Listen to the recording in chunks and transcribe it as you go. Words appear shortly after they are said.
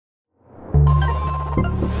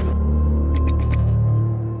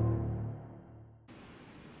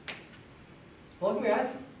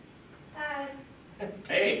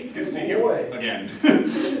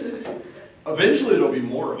there'll be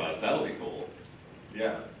more of us. That'll be cool.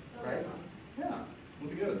 Yeah. Right? Yeah,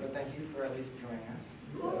 it'll be good. But thank you for at least joining us.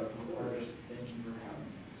 Of course. Thank you for having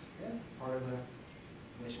us. Yeah, part of the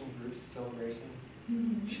mission groups, celebration,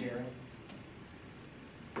 sharing.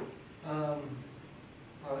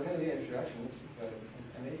 I was going to do introductions, but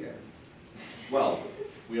I know you guys. Well,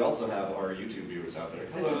 we also have our YouTube viewers out there.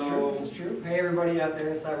 This is true. This is true. Hey, everybody out there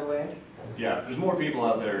in Cyberland. Yeah, there's more people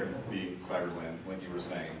out there in the Cyberland, like you were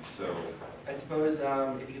saying. So, I suppose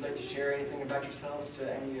if you'd like to share anything about yourselves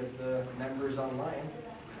to any of the members online.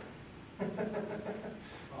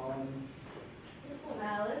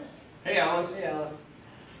 Alice. hey, Alice. Hey, Alice.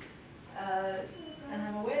 And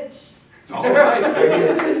I'm a witch. All right,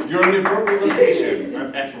 you're in the appropriate location.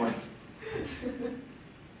 That's excellent.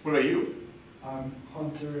 What about you? I'm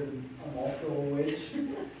Hunter, and I'm also a witch.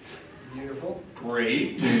 Beautiful.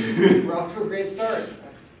 Great. We're off to a great start.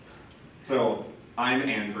 So, I'm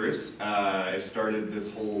Andrews. I started this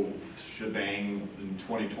whole shebang in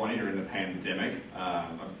 2020 during the pandemic.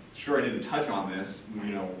 I'm sure I didn't touch on this,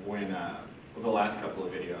 when the last couple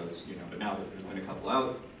of videos, but now that there's been a couple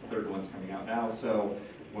out, the third one's coming out now. So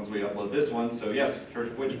once we upload this one, so yes, Church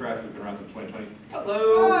of Witchcraft, we've been around since 2020.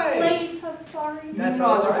 Hello. Hi. Late, I'm sorry. That's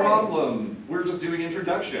not all a right. problem. We're just doing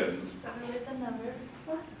introductions. I made the number.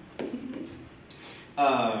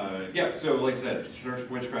 Yeah, so like I said, Church of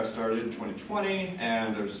Witchcraft started in 2020,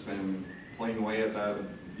 and I've just been playing away at that,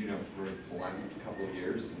 for the last couple of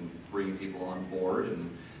years, and bringing people on board,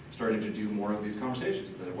 and starting to do more of these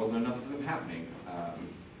conversations. There wasn't enough of them happening.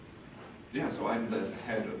 Yeah, so I'm the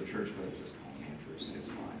head of the church, but just call me Andrews. It's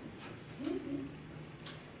fine.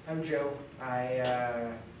 I'm Joe. I've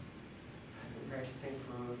been practicing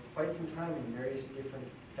for quite some time in various different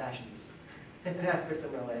fashions and aspects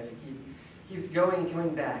of my life. It keeps going and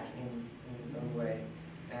coming back in its own way.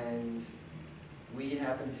 And we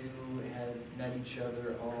happen to have met each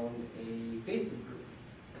other on a Facebook group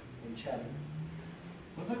in Chatham.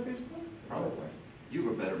 Was that Facebook? Probably. You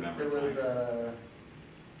have a better memory. There was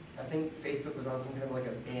I think Facebook was on some kind of like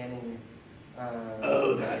a banning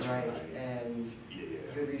Oh, that's strike, right. and Yeah.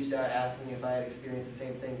 he had reached out asking me if I had experienced the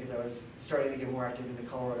same thing, because I was starting to get more active in the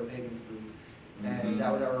Colorado Pagans group. And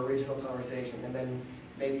that was our original conversation. And then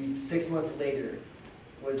maybe 6 months later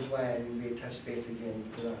was when we had touched base again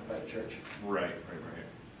to talk about church. Right.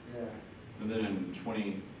 Yeah. And then in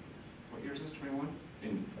what year is this, 21?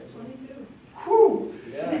 In 22. Whew!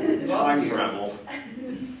 Yeah. Time travel.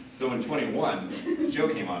 So in 21, Joe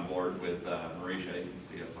came on board with Marisha. You can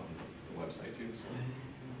see us on the website too. So.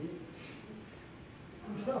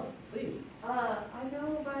 Yourself, please. I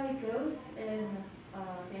go by Ghost and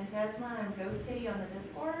Phantasma. I'm Ghost Kitty on the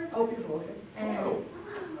Discord. Oh, beautiful, okay. And Oh.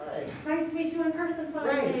 Hi. nice to meet you in person,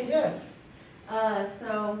 finally. Right, yes.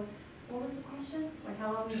 So, what was the question? Like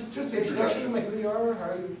how long? Just Introduction, like who you are,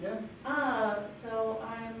 how you, yeah. So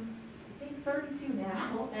I'm, I think 32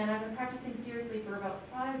 now, and I've been practicing seriously for about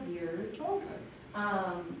 5 years. Okay.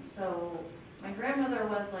 So my grandmother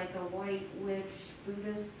was like a white witch,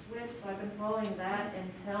 Buddhist witch, so I've been following that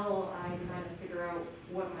until I kind of figure out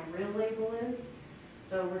what my real label is.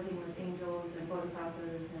 So working with angels and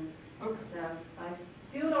bodhisattvas and stuff. I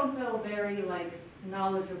still don't feel very like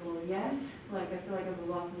knowledgeable yet. Like I feel like I have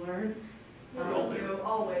a lot to learn.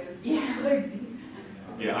 Always. Yeah.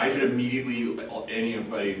 Yeah, I should immediately,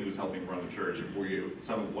 anybody who's helping run the church, if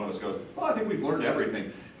one of us goes, well, I think we've learned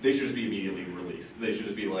everything, they should just be immediately released. They should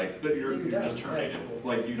just be like, but you're just terminated.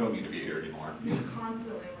 Like, you don't need to be here anymore. You're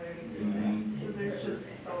constantly learning because there's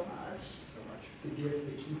just so much. It's the gift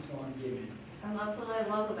that keeps on giving. And that's what I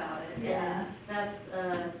love about it. Yeah. And that's,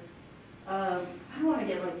 I don't want to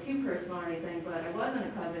get like too personal or anything, but I was in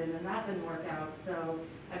a coven and that didn't work out. So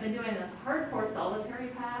I've been doing this hardcore solitary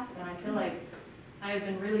path, and I feel like I've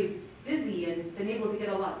been really busy and been able to get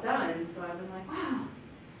a lot done. So I've been like, wow,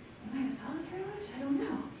 am I a solitary witch? I don't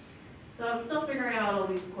know. So I'm still figuring out all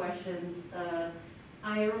these questions.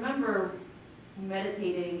 I remember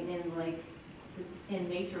meditating in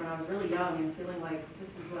nature when I was really young and feeling like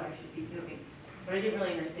this is what I should be doing. But I didn't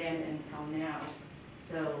really understand it until now.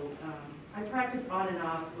 So I practiced on and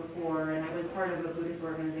off before, and I was part of a Buddhist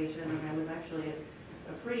organization, and I was actually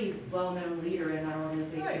a pretty well-known leader in that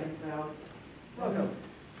organization. Right. So Welcome.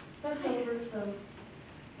 that's over. So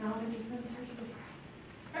now I'm just in search of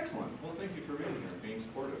a Excellent. Well, thank you for being here and being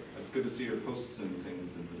supportive. It's good to see your posts and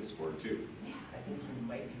things in the Discord, too. yeah. I think you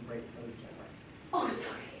might be right for the camera. Oh,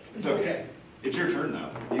 sorry. It's okay. It's your turn, though.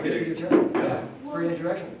 You It's get your turn. Yeah. For an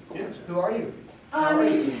introduction. Yeah. Who are you? How are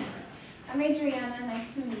you? I'm Adriana.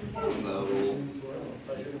 Nice to meet you guys. Hello.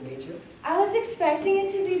 Pleasure to meet you. I was expecting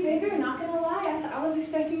it to be bigger, not gonna lie. I was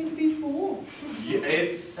expecting it to be full. Yeah,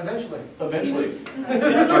 it's Eventually. eventually.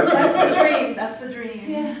 That's the dream, that's the dream.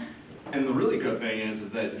 Yeah. And the really good thing is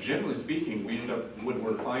that generally speaking, we end up, what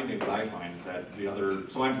we're finding, what I find is that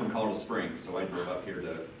so I'm from Colorado Springs, so I drove up here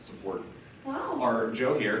to support Wow. our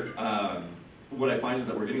Joe here. What I find is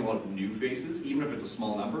that we're getting a lot of new faces, even if it's a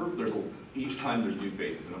small number, each time there's new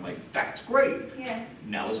faces, and I'm like, that's great. Yeah.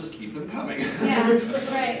 Now let's just keep them coming. Yeah,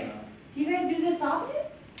 right. Do you guys do this often?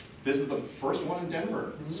 This is the first one in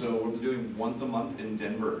Denver, Mhm. so we'll be doing once a month in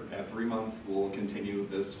Denver. Every month we'll continue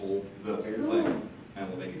the whole Cool. thing, and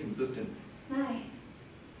we'll make it consistent. Nice.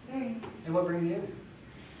 Very nice. And what brings you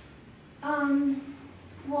in?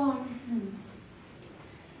 Well,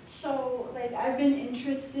 so, like, I've been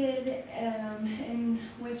interested in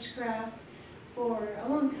witchcraft for a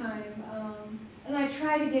long time, and I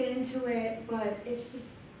try to get into it, but it's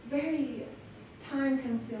just very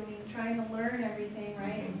time-consuming, trying to learn everything,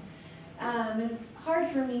 right? And it's hard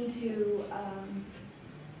for me to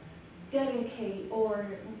dedicate, or,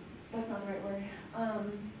 that's not the right word,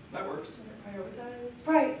 That works. Prioritize.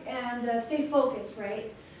 right, and stay focused,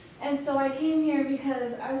 right? And so I came here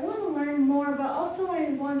because I want to learn more, but also I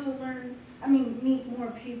want to meet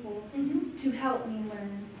more people to help me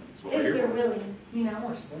learn, That's what we're if here they're for. willing, you Of know?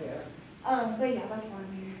 course, oh yeah. But yeah, that's why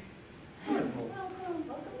I'm here. Wonderful.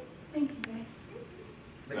 Welcome. Thank you, guys.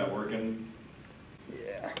 Is that working?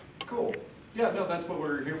 Yeah. Cool. Yeah, no, that's what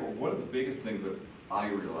we're here for. One of the biggest things that I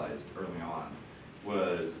realized early on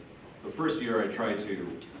was the first year I tried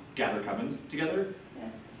to gather covens together. Yeah.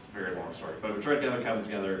 It's a very long story, but we tried to gather covens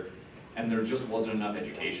together, and there just wasn't enough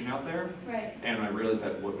education out there. Right. And I realized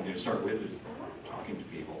that what we need to start with is talking to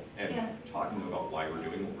people and Yeah. talking to them about why we're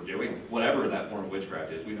doing what we're doing, whatever that form of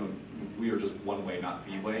witchcraft is. We are just one way, not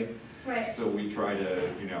the way. Right. So we try to,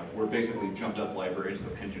 we're basically jumped up library into the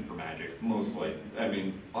penchant for magic, mostly. I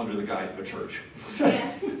mean, under the guise of a church.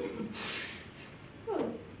 Yeah.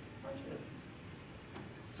 Cool.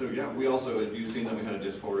 So yeah, we also, if you've seen that, we had a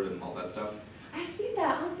Discord and all that stuff. I see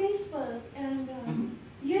that on Facebook, and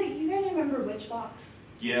yeah, you guys remember Witchbox?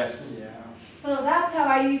 Yes. Yeah. So that's how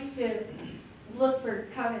I used to look for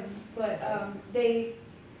covens, but they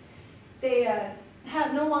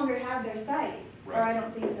no longer have their site, or I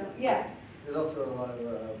don't think so. Yeah. There's also a lot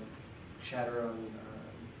of chatter on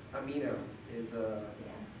Amino. Is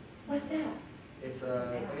What's that? it's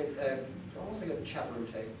almost like a chat room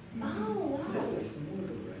type Oh, wow. system.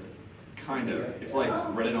 Kind of. It's like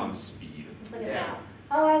Reddit on speed. It's like a Yeah. map.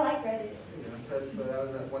 Oh, I like Reddit. So that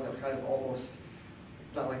was one that kind of almost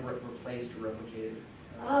not like replaced or replicated.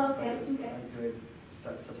 Oh, okay, But it was okay. a good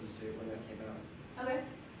substitute when that came out. Okay.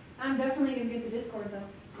 I'm definitely gonna get the Discord though.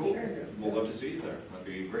 Cool. Sure. We'll love to see you there. That'd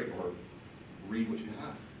be great. Or read what you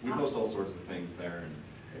have. We post all sorts of things there. And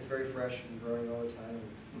It's very fresh and growing all the time.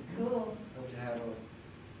 Cool. Hope to have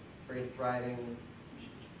a very thriving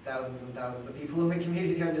thousands and thousands of people in the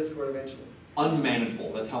community on Discord eventually.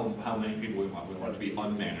 unmanageable. That's how many people we want. We want it to be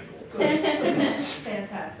unmanageable.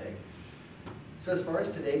 Fantastic. So as far as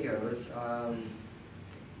today goes,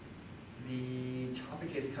 the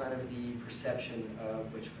topic is kind of the perception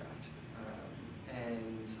of witchcraft.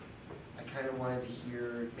 And I kind of wanted to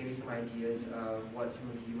hear maybe some ideas of what some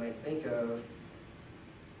of you might think of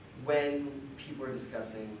when people are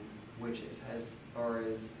discussing witches, as far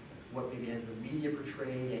as what maybe has the media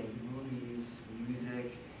portrayed, any movies,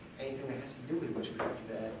 music, anything that has to do with witchcraft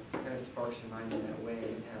that kind of sparks your mind in that way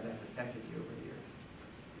and how that's affected you over the years.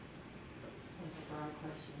 That's a broad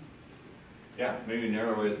question. Yeah, maybe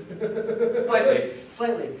narrow it slightly.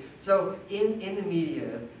 Slightly. So in the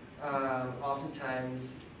media,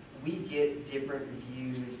 oftentimes we get different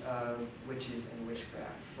views of witches and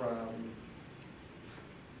witchcraft, from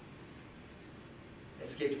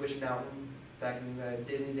Escape to Witch Mountain back in the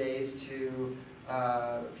Disney days to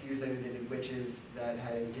a few years later they did witches that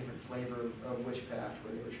had a different flavor of witchcraft,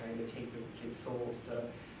 where they were trying to take the kids' souls to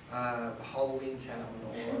Halloween Town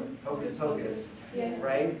or Hocus Pocus, Yeah.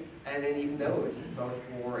 right? And then even though it's both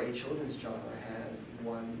for a children's genre, has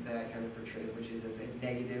one that kind of portrays witches as a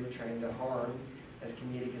negative, trying to harm, as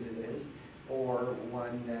comedic as it is, or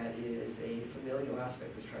one that is a familial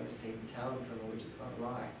aspect that's trying to save the town from a witch that's gone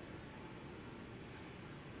awry.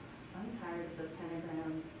 I'm tired of the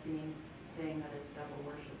pentagram saying that it's devil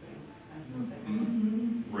worshiping. I'm so sick of it.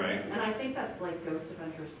 Mm-hmm. Right. And I think that's like Ghost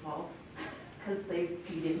Adventure's fault, because they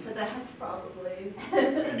feed into that. Probably.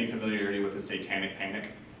 Any familiarity with the satanic panic?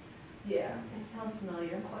 Yeah. It sounds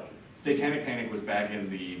familiar. Quite. Satanic Panic was back in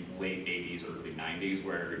the late 80s, early 90s,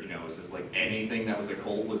 where, you know, it was just like anything that was a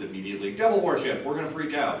cult was immediately devil worship, we're gonna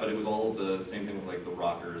freak out. But it was all of the same thing with like the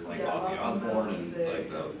rockers, like Yeah, Ozzy lots of metal Osbourne and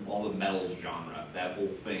music. like all the metals genre. That whole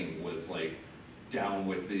thing was like down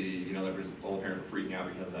with the, you know, there was all the parents were freaking out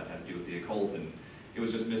because that had to do with the occult, and it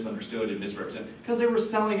was just misunderstood and misrepresented because they were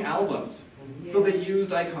selling albums. So they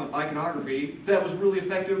used iconography that was really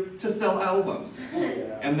effective to sell albums.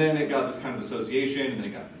 Yeah. And then it got this kind of association, and then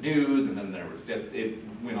it got in the news, and then there was it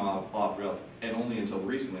went off rails. And only until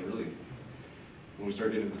recently, really, when we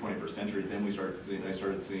started getting into the 21st century, then I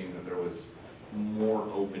started seeing that there was more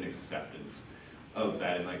open acceptance of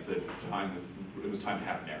that, and like it was time to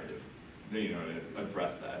have narrative, you know, to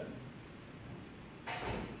address that.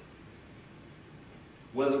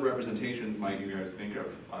 What other representations might you guys think of,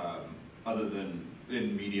 other than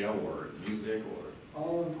in media or music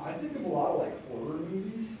or? I think of a lot of like horror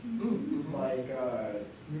movies, Mm-hmm. like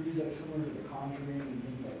movies like similar to The Conjuring and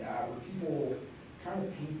things like that, where people kind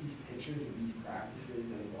of paint these pictures of these practices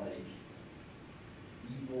as like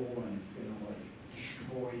evil and it's gonna like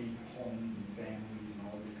destroy homes and families and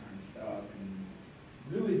all this kind of stuff. And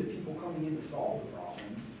really, the people coming in to solve the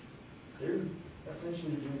problems, they're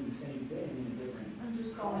essentially doing the same thing in a different I'm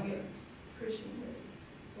just calling it context. Christianity.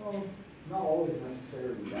 Well, not always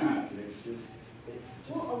necessarily that, but it's just.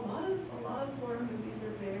 Well, a lot of horror movies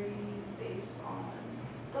are very based on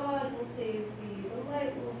God will save me, the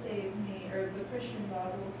light will save me, or the Christian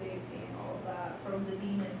God will save me, and all of that from the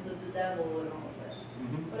demons of the devil and all of this.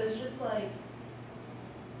 Mm-hmm. But it's just like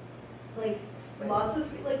lots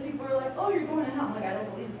of like people are like, oh, you're going to hell. I'm like, I don't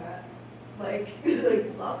believe that. Like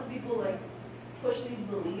like lots of people like push these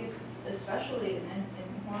beliefs, especially in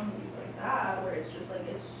horror movies like that, where it's just like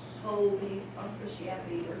it's so based on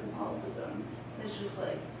Christianity or Catholicism. It's just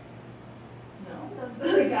like, no, that's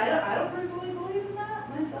like I don't personally believe in that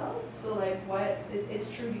myself. So like, what? It's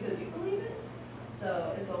true because you believe it.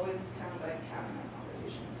 So it's always kind of like having that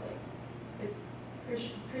conversation. Like, it's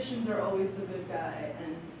Christians are always the good guy,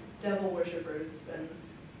 and devil worshippers and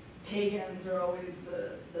pagans are always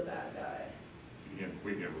the bad guy.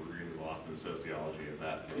 We get really lost in the sociology of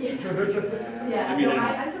that. Yeah, I mean,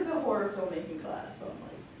 I took a horror filmmaking class, so I'm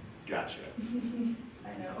like, Gotcha.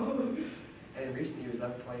 I know. And in recent years,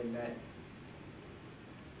 I've probably met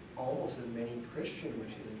almost as many Christian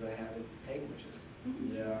witches as I have pagan witches.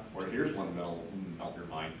 Yeah. Or here's one that'll melt your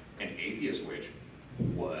mind. An atheist witch.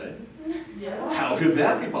 What? Yeah. How could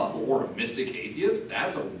that be possible? Or a mystic atheist?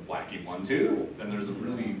 That's a wacky one too. And there's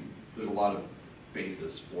a lot of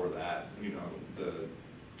basis for that. You know, the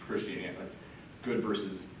Christianity, like good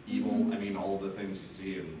versus evil. I mean, all the things you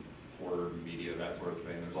see in horror media, that sort of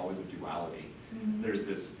thing. There's always a duality. There's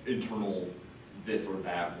this internal this or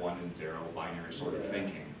that, 1 and 0 binary sort of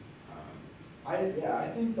thinking. I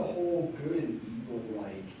think the whole good and evil,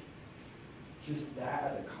 like, just that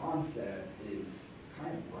as a concept is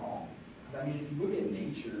kind of wrong. 'Cause I mean, if you look at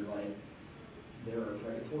nature, like, there are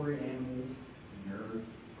predatory animals and there are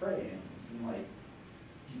prey animals. And like,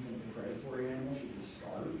 do you think the predatory animal should just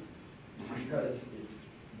starve because it's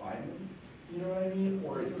violence? You know what I mean?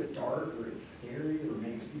 Or it's dark, or it's scary, or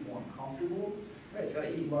makes people uncomfortable. Right, it's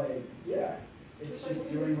gotta eat. Like, yeah, it's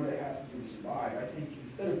just doing what it has to do to survive. I think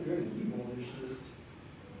instead of good and evil, there's just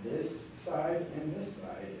this side and this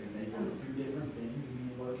side, and they go through different things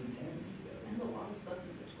and they work in tandem together. And a lot of stuff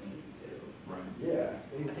in between too. Right. Yeah.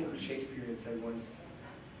 I think Shakespeare had said once,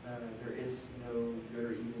 there is no good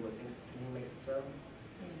or evil, but thinking makes it so.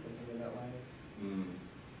 Something in that line.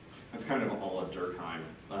 That's kind of all of Durkheim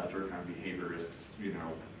behaviorists, you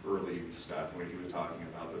know, early stuff when he was talking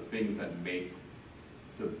about the things that make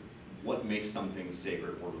what makes something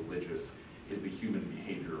sacred or religious is the human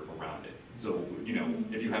behavior around it. So, you know,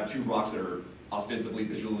 if you have two rocks that are ostensibly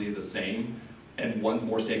visually the same, and one's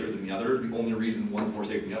more sacred than the other, the only reason one's more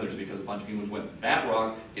sacred than the other is because a bunch of humans went, that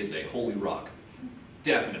rock is a holy rock.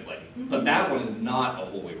 Definitely. But that one is not a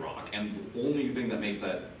holy rock, and the only thing that makes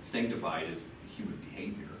that sanctified is human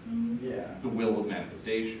behavior. Yeah. The will of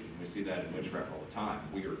manifestation. We see that in witchcraft all the time.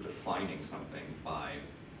 We are defining something by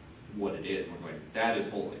what it is. We're going, that is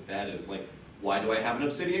holy. That is like, why do I have an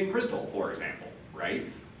obsidian crystal, for example, right?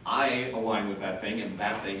 I align with that thing, and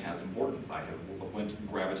that thing has importance. I have lent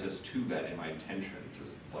gravitas to that in my intention,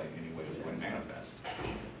 just like any way it's going to manifest.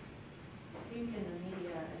 I think in the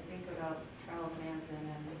media, I think about Charles Manson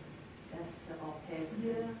and death to all pigs.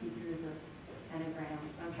 Yeah. He drew the pentagram.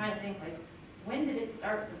 So I'm trying to think, like, when did it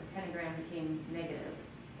start that the pentagram became negative?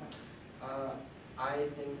 I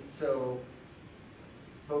think so.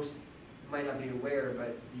 Folks might not be aware,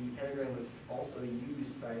 but the pentagram was also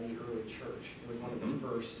used by the early church. It was one of the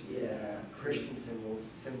first Christian symbols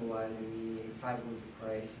symbolizing the five wounds of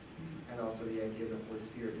Christ, and also the idea of the Holy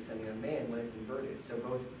Spirit descending on man when it's inverted. So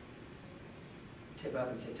both tip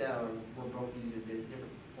up and tip down were both used in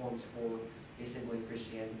different forms for a symbol in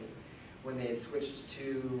Christianity. When they had switched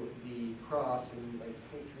to the cross in like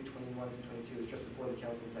 321 to 22, it was just before the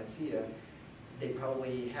Council of Nicaea, they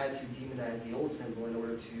probably had to demonize the old symbol in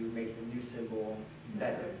order to make the new symbol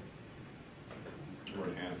better. Or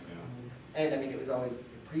enhance, yeah. And I mean, it was always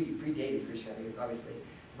predated Christianity, obviously.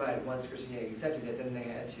 But once Christianity accepted it, then they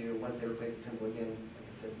had to, once they replaced the symbol again, like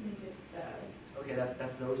I said, Make it bad. okay, that's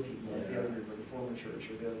those people. That's the other group, or the former church,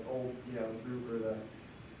 or the old, group, or the,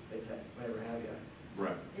 it's whatever have you.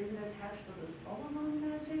 Right. Is it attached to the Solomon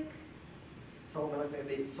magic? Solomonic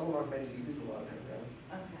magic use a lot of pentagrams.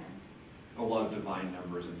 Okay. A lot of divine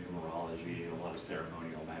numbers and numerology, and a lot of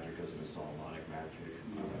ceremonial magic goes into Solomonic magic.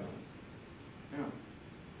 Yeah,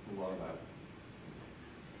 a lot of that.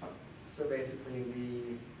 So basically,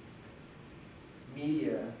 the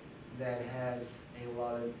media then has a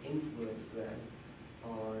lot of influence then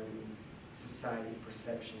on society's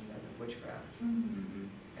perception of witchcraft, Mm-hmm.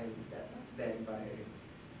 and then by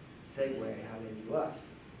segue, how they view us,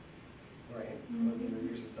 right? When you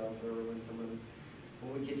introduce yourself, or when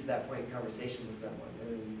we get to that point in conversation with someone, then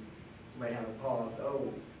you might have a pause.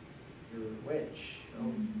 Oh, you're a witch.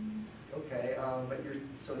 Oh, okay, but you're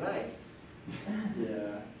so nice.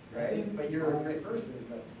 Yeah. Right? But you're a great person.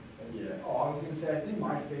 But Yeah. Oh, I was going to say, I think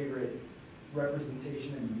my favorite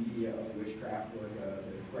representation in media of witchcraft was the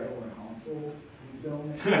Gretel and Hansel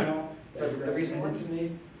film that came out. The recent one? To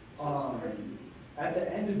me. At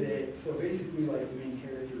the end of it, so basically, like, the main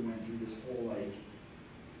character went through this whole, like,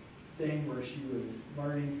 thing where she was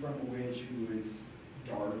learning from a witch who was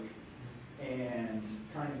dark, and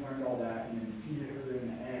kind of learned all that, and then defeated her in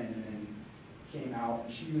the end, and then came out,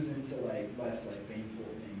 and she was into, like, less, like, baneful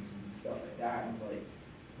things and stuff like that, and it's like,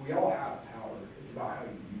 we all have power. It's about how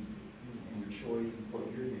you use it, and your choice, and what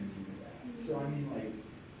you're going to do with that. So, I mean, like,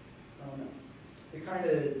 I don't know. It kind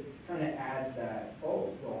of adds that,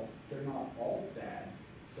 oh, well, they're not all bad.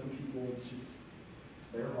 Some people, it's just,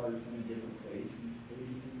 their heart's in a different place, and they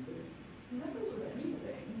do things there. And that goes with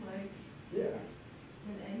anything, like, Yeah.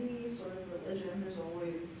 in any sort of religion, there's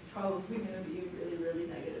always probably going to be a really, really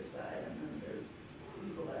negative side, and then there's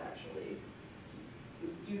people that actually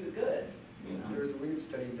do the good, you know? there was a weird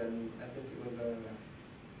study done, I think it was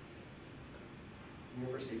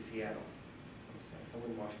University of Seattle, somewhere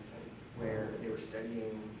in Washington, where they were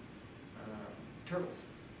studying turtles.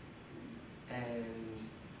 And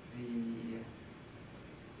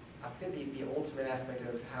I forget the ultimate aspect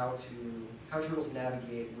of how turtles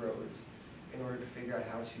navigate roads in order to figure out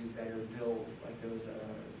how to better build like those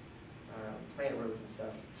plant roads and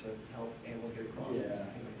stuff to help animals get across and things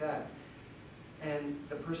like that. And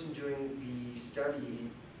the person doing the study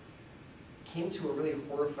came to a really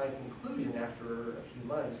horrifying conclusion after a few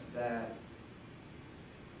months that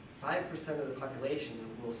 5% of the population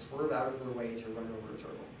will swerve out of their way to run over a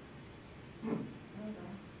turtle.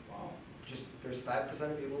 Wow. Just there's 5%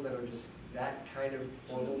 of people that are just that kind of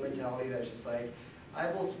horrible mentality that's just like, I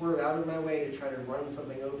will swerve out of my way to try to run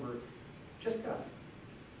something over, just cause.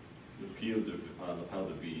 The Lapel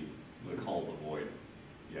de Vide, the call of the void.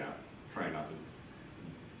 Yeah, try not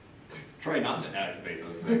to activate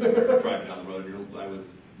those things. Driving down the road,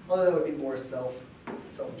 Although that would be more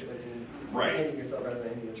self-inflicting, Right. hitting yourself rather than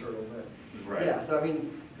hitting the turtle. But Right. yeah, so I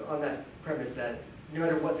mean, on that premise that no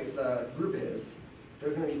matter what the group is,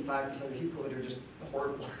 there's going to be 5% of people that are just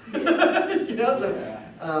horrible. So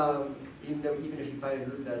even if you find a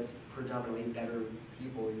group that's predominantly better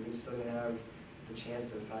people, you're still going to have the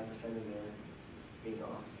chance of 5% of there being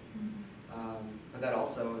off. But that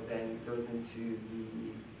also then goes into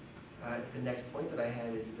the next point that I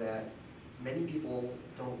had is that many people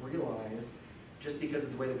don't realize, just because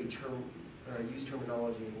of the way that we use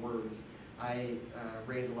terminology and words. I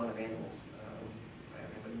raise a lot of animals. I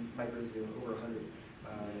have a micro zoo, over 100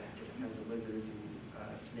 different kinds of lizards and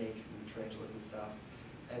snakes and tarantulas and stuff.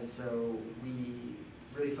 And so we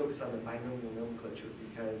really focus on the binomial nomenclature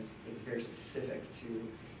because it's very specific to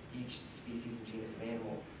each species and genus of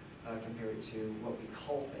animal compared to what we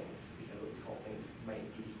call things, because what we call things might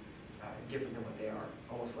be different than what they are.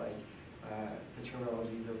 Almost like the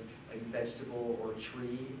terminologies of like vegetable or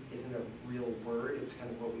tree isn't a real word, it's kind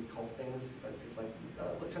of what we call things, but it's like,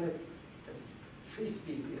 what kind of, that's a tree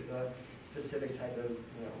species, it's a specific type of,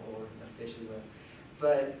 or a fish is a,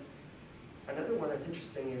 but another one that's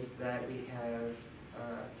interesting is that we have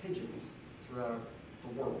pigeons throughout the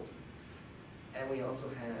world, and we also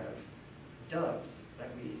have doves that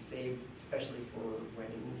we save especially for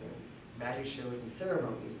weddings and magic shows and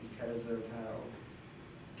ceremonies because of how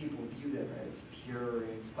people view them as pure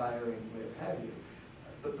and inspiring, whatever have you.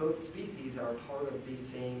 But both species are part of the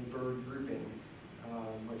same bird grouping,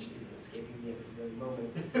 which is escaping me at this very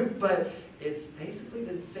moment. But it's basically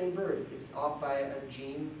the same bird. It's off by a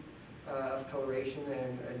gene of coloration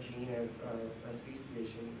and a gene of a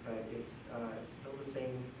speciation, but it's still the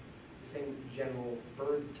same general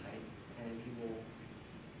bird type, and people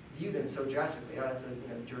view them so drastically. Oh, that's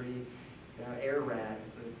a dirty air rat,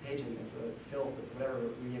 it's a pigeon, it's a filth, it's whatever.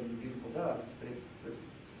 We have these beautiful doves, but it's the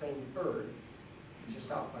same bird. It's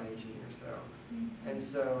just off by a gene or so. Mm-hmm. And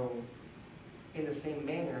so, in the same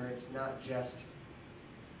manner, it's not just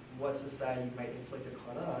what society might inflict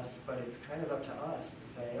upon us, but it's kind of up to us to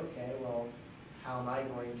say, okay, well, how am I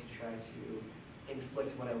going to try to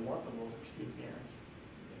inflict what I want the world to perceive me as?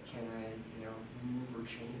 Can I, move or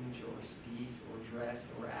change or speak or dress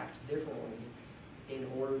or act differently in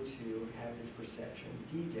order to have this perception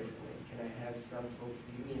be differently? Can I have some folks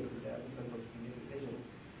view me as the dove and some folks view me as the pigeon?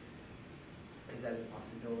 Is that a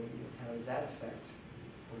possibility? And how does that affect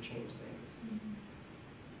or change things?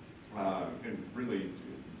 And really,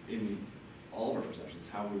 in all of our perceptions,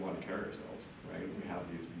 how we want to carry ourselves, right? We have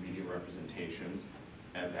these media representations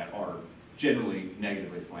that are generally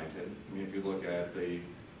negatively slanted. I mean, if you look at the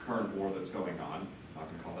current war that's going on, I'm not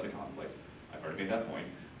going to call that a conflict, I've already made that point,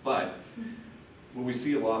 but what we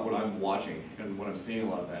see a lot, what I'm watching, and what I'm seeing a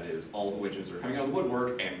lot of that is all the witches are coming out of the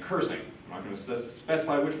woodwork and cursing. I'm not going to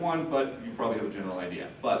specify which one, but you probably have a general idea.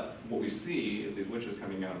 But what we see is these witches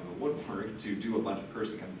coming out of the woodwork to do a bunch of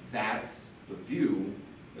cursing, and that's the view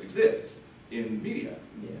that exists in media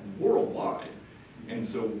worldwide. And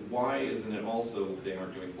so why isn't it also they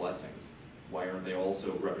aren't doing blessings? Why aren't they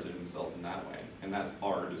also representing themselves in that way? And that's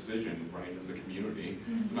our decision, right, as a community.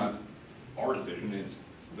 It's not our decision, it's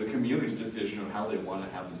the community's decision of how they want to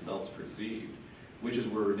have themselves perceived. Witches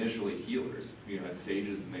were initially healers. You had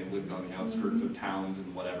sages, and they lived on the outskirts of towns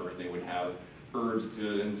and whatever, and they would have herbs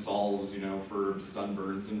and salves, for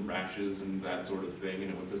sunburns and rashes and that sort of thing,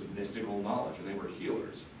 and it was this mystical knowledge, and they were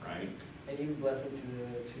healers, right? And even blessing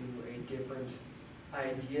to a different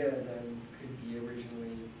idea than could be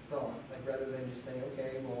originally thought. Like, rather than just saying,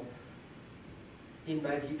 okay, well, in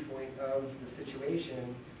my viewpoint of the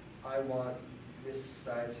situation, I want this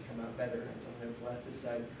side to come out better, and so I'm going to bless this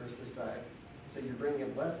side, curse this side. So you're bringing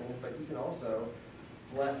in blessings, but you can also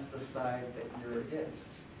bless the side that you're against.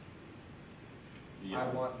 I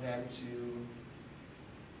want them to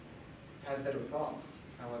have better thoughts.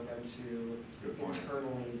 I want them to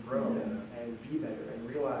internally grow and be better and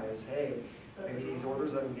realize, hey, maybe these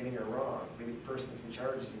orders I'm getting are wrong. Maybe the person that's in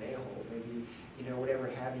charge is an a-hole. Maybe, whatever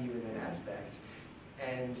have you in that aspect.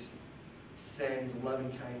 And send love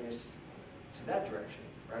and kindness to that direction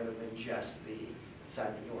rather than just the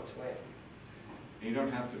side that you want to win. And you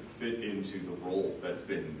don't have to fit into the role that's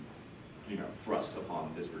been, thrust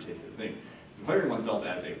upon this particular thing. Declaring oneself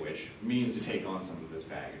as a witch means to take on some of this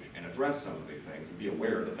baggage and address some of these things and be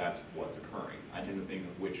aware that that's what's occurring. I tend to think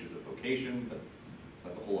of witch as a vocation, but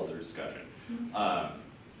that's a whole other discussion.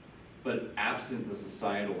 But absent the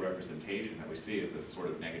societal representation that we see of this sort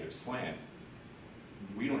of negative slant,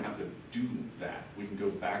 we don't have to do that. We can go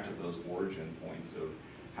back to those origin points of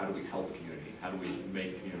how do we help a community? How do we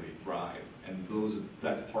make a community thrive? And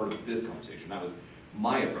that's part of this conversation. That was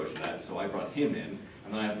my approach to that, so I brought him in,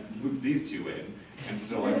 and then I looped these two in, and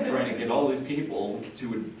so I'm trying to get all these people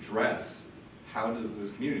to address how does this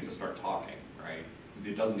community to start talking, right?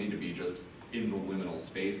 It doesn't need to be just in the liminal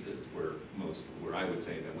spaces where I would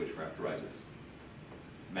say that witchcraft derives its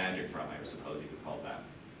magic from, I suppose you could call it that.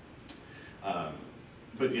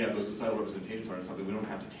 But yeah, those societal representations aren't something we don't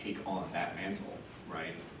have to take on that mantle,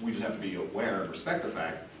 right? We just have to be aware and respect the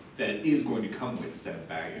fact that it is going to come with said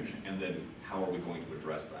baggage, and then how are we going to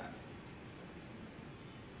address that?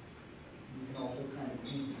 We can also kind of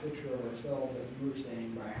paint a picture of ourselves, like you were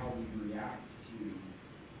saying, by how we react to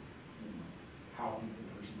how people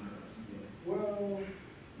perceive us. And be like, well,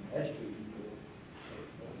 educate people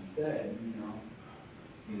instead,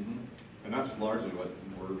 And that's largely what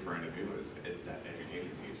we're trying to do is that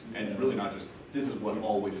education piece. And really not just, this is what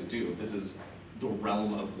all witches do. This is the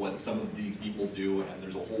realm of what some of these people do, and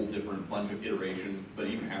there's a whole different bunch of iterations, but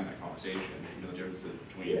even having that conversation, the difference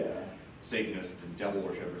between Satanists and devil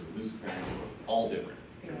worshippers and Luciferians are all different.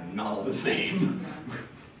 They're not all the same.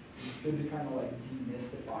 It's good to kind of like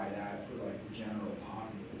demystify that for like the general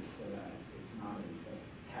populace so that it's not as like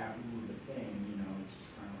taboo of a thing, it's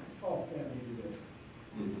just kind of like, oh yeah, they do this.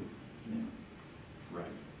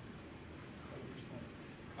 Right.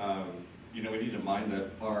 We need to mind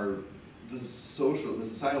that the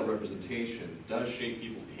societal representation does shape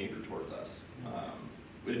people's behavior towards us.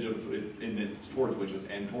 And it's towards witches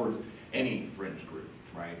and towards any fringe group,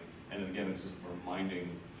 right? And again, it's just reminding,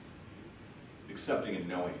 accepting and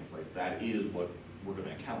knowing, it's like that is what we're going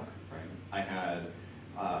to encounter, right? I had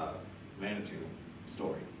Manitou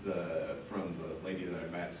story from the lady that I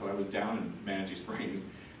met. So I was down in Manitou Springs,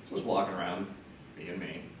 so I was walking around, being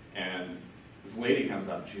me, and this lady comes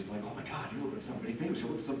up and she's like, "Oh my God, you look like somebody famous.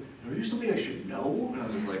 Are you somebody I should know?" And I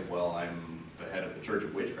was just like, "Well, I'm the head of the Church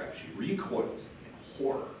of Witchcraft." She recoils in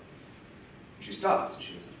horror. She stops and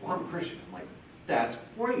she says, "Well, I'm a Christian." I'm like, "That's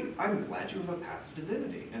great. I'm glad you have a path to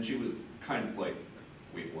divinity." And she was kind of like,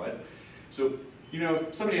 "Wait, what?" So, you know,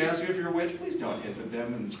 if somebody asks you if you're a witch, please don't hiss at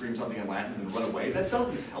them and scream something in Latin and then run away. That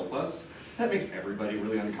doesn't help us. That makes everybody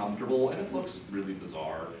really uncomfortable and it looks really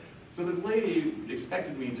bizarre. So this lady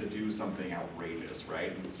expected me to do something outrageous,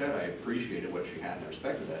 right? Instead, I appreciated what she had and I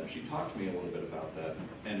respected that. And she talked to me a little bit about that.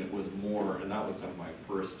 And it was more, and that was some of my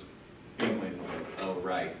first inklings of like, oh,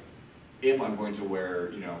 right. If I'm going to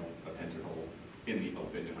wear, you know, a pentacle in the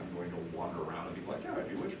open, if I'm going to wander around and be like, yeah, I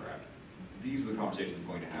do witchcraft, these are the conversations I'm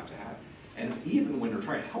going to have. And even when they're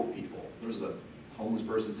trying to help people, there was a homeless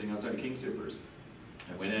person sitting outside of King Soopers.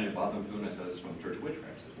 I went in and bought them food and I said, "This is from the Church of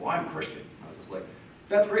Witchcraft." She says, "Well, I'm Christian." I was just like,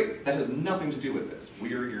 "That's great. That has nothing to do with this.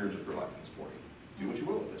 We are here to just provide this for you. Do what you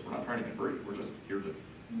will with this. We're not trying to convert you. We're just here to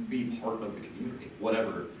be part of the community,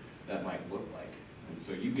 whatever that might look like." And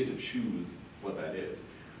so you get to choose what that is.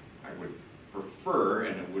 I would prefer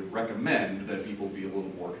and I would recommend that people be a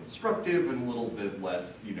little more constructive and a little bit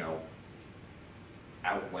less, you know,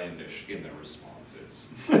 outlandish in their responses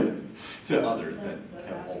to others that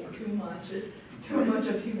have altered. Too much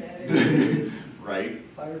of humanity. Right?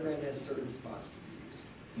 Firebrand has certain spots to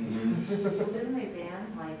be used. Mm-hmm. Didn't they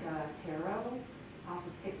ban like tarot off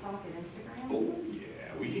of TikTok and Instagram? Oh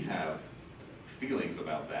yeah, we have feelings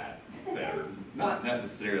about that that are not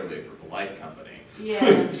necessarily for polite company.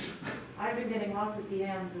 Yeah, I've been getting lots of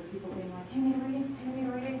DMs of people being like, "Do you need a reading? Do you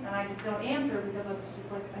need a reading?" And I just don't answer because I'm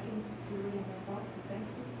just like, I can do a reading myself. Thank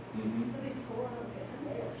you. Mm-hmm. So before,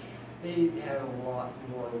 They have a lot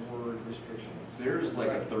more word restrictions. There's It's like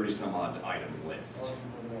a 30-some-odd item list. Awesome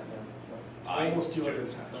more than that now. It's like I almost 200.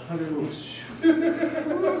 just- It's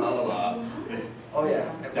 100. La, la, la. Oh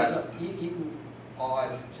yeah, and That's- what's even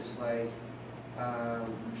odd, just like,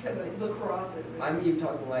 like lacrosses. I'm even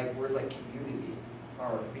talking like words like community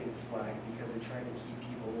are being flagged because they're trying to keep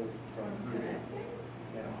people from grouping.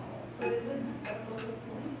 Yeah. But is it a local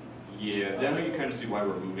point? Yeah, then you kind of see why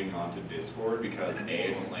we're moving on to Discord, because A,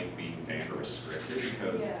 I don't like being banned or restricted,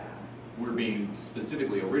 because Yeah. we're being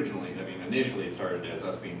specifically originally, I mean, initially it started as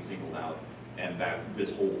us being singled out, and that this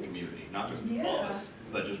whole community, not just Yeah. us,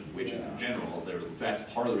 but just witches in general.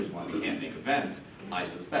 That's part of the reason why we can't make events, I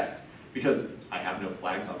suspect. Because I have no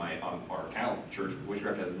flags on our account. Church of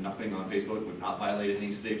Witchcraft has nothing on Facebook. We've not violated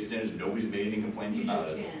any safety standards. Nobody's made any complaints You about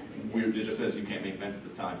just us. can't. It just says you can't make events at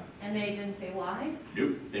this time. And they didn't say why?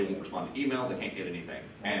 Nope, they won't respond to emails. I can't get anything.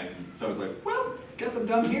 And so I was like, well, guess I'm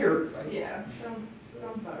done here. Right? Yeah, sounds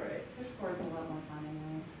about right. Discord's a lot more fun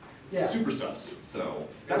anyway. Yeah. Super sus. So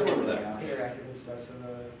that's where we're at. Interactive and stuff, so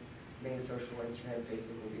the main social Instagram,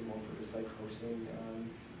 Facebook will be more for just like posting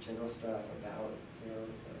general stuff about, you know,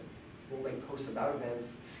 we'll make posts about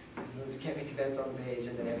events, because we can't make events on the page,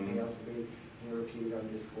 and then everything else will be, you know, repeated on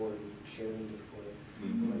Discord and shared in Discord.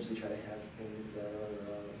 We'll Mhm. eventually try to have things that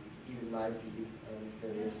are even live feed on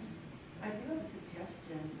various. I do have a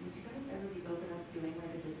suggestion. Would you guys ever be open up doing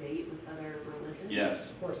like a debate with other religions? Yes,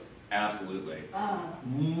 Of course. absolutely. Ah.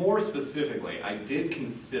 More specifically, I did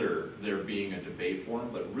consider there being a debate forum,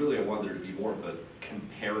 but really I wanted there to be more of a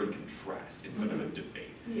compare and contrast instead of a debate.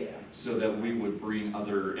 Yeah. So that we would bring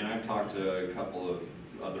other, and I've talked to a couple of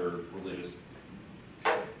other religious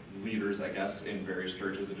leaders, I guess, in various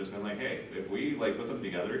churches that just been like, hey, if we like put something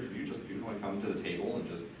together, you want to come to the table and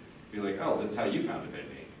just be like, oh, this is how you found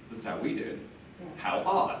divinity. This is how we did. Yeah. How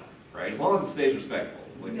odd, right? As long as it stays respectful.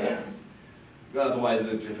 Like Yeah. that's, otherwise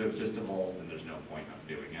if it just devolves, then there's no point in us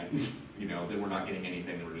doing it. You know, then we're not getting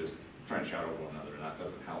anything, then we're just trying to shout over one another, and that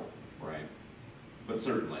doesn't help, right? But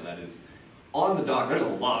certainly that is on the dock. There's a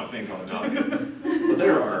lot of things on the docket, but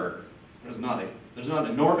there's not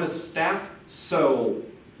an enormous staff, so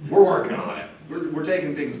we're working on it. We're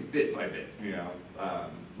taking things bit by bit, you know,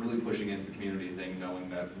 really pushing into the community thing, knowing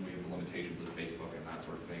that we have the limitations of Facebook and that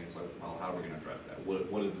sort of thing. It's like, well, how are we going to address that?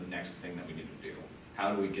 What is the next thing that we need to do?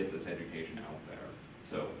 How do we get this education out there?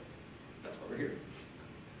 So that's why we're here.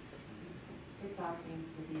 TikTok seems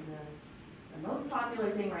to be the most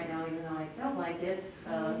popular thing right now, even though I don't like it.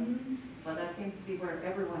 But that seems to be where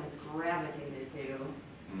everyone is gravitated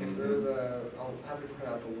to. If there was a I'll have to print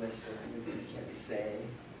out the list of things that you can't say,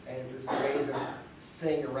 and if there's ways of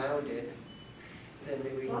saying around it, then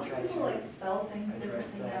maybe we can Lots try of people to like spell things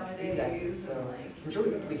address differently that. nowadays, Exactly. So and like. I'm sure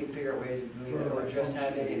we can figure out ways of doing that, or just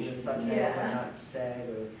have it in the subtitle Yeah. but not said,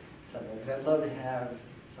 or something. Because I'd love to have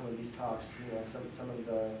some of these talks, some of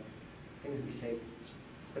the things that we say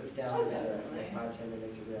clipped down Oh, into definitely. 5-10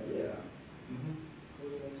 minutes or whatever. Yeah. Mhm.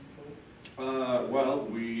 What was the next point? Well,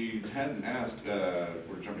 we hadn't asked,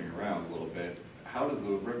 we're jumping around a little bit, how does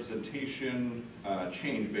the representation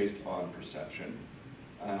change based on perception?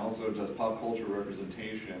 And also, does pop culture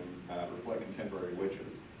representation reflect contemporary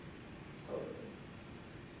witches?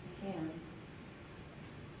 Can.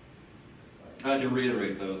 I can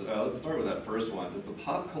reiterate those. Let's start with that first one. Does the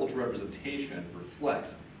pop culture representation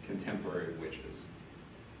reflect contemporary witches?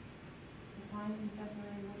 Define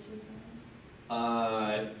contemporary witches.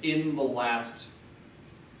 In the last,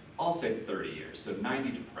 I'll say 30 years, so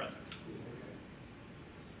 90 to present.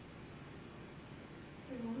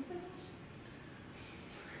 Wait, what was that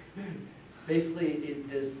question? Basically,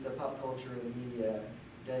 does the pop culture and the media,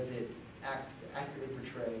 does it accurately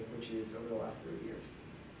portray witches over the last 30 years?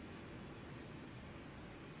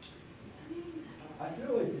 I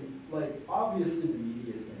feel like obviously the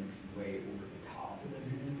media is going to be way over the top of it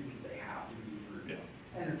because they have to be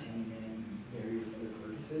for entertainment and various other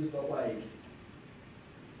purposes. But like,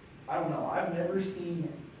 I don't know. I've never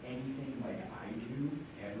seen anything like I do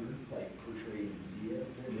ever like portray the media,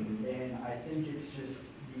 and I think it's just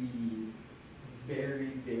the very,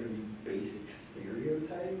 very basic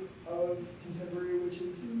stereotype of contemporary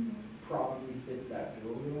witches probably fits that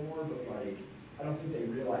bill a little more. But like, I don't think they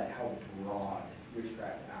realize how broad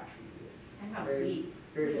witchcraft actually is. And how Very- deep.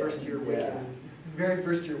 Very first year Yeah. Wiccan, very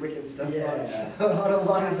first year Wiccan stuff Yeah. on a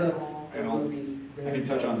lot of the And I'll- movies. I can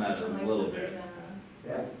touch on that a Like little Sabrina. bit.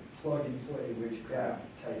 Yeah, plug and play witchcraft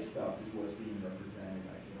type stuff is what's being represented,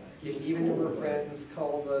 I feel like. Yeah, Which is even cool, to her but- friends,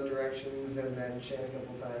 call the directions and then chant a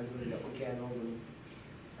couple times with a couple candles and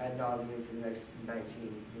ad nauseum for the next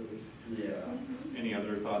 19 movies. Yeah. Any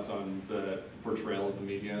other thoughts on the portrayal of the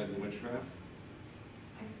media in witchcraft?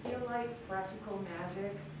 I feel like Practical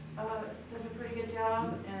Magic does a pretty good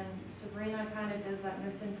job, and Sabrina kind of does that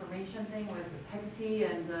misinformation thing with Hecate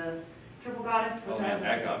and the triple goddess. Oh which man,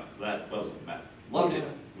 I that was a mess. Loved it. It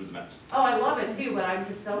was a mess. Oh, I love it too, but I'm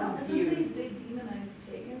just so No, I think confused. they demonize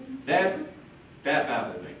pagans. That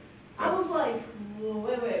baffled me. I was That's- like, well,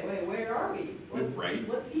 wait, where are we? Right.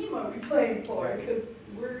 What team are we playing for? Because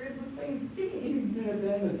we're in the same team. And at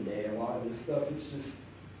the end of the day, a lot of this stuff, it's just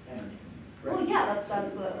entertainment. Well, yeah,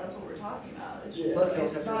 that's what we're talking about. It's just, Yeah. Plus, you also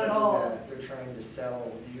it's have to not at remember all. that they're trying to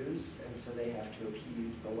sell views, and so they have to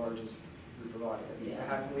appease the largest group of audience. Yeah.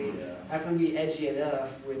 How can we be edgy enough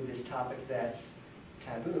with this topic that's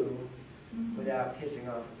taboo without pissing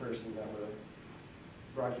off the person that we're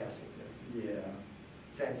broadcasting to? Yeah.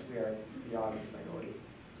 Since we are the audience minority,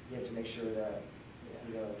 you have to make sure that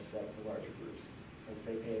you don't upset the larger groups, since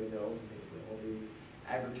they pay the bills and pay for all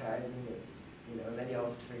the advertising, and then you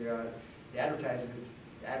also have to figure out the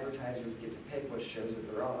advertisers get to pick what shows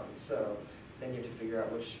that they're on. So then you have to figure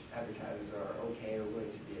out which advertisers are okay or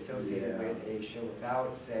willing to be associated Yeah. with a show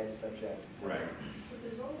about said subject. etc. Right. But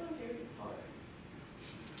there's also Harry Potter.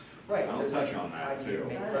 Right. I'll so it's touch like, on that, how do you too.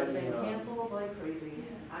 make That has money been on- canceled like crazy.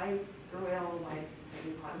 I threw away all of my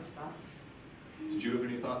Harry Potter stuff. Did you have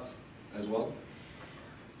any thoughts as well?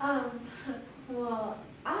 Well,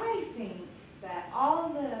 I think that all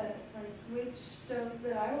the witch shows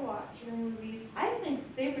that I watch or movies, I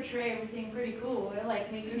think they portray everything pretty cool. It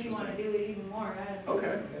makes me want to do it even more. I don't know. Okay.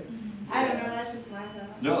 Okay. I don't know. That's just my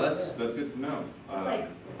thought. No, that's good to know. It's like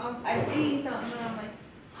I see something and I'm like,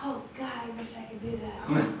 oh God, I wish I could do that.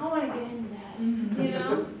 I want to get into that. You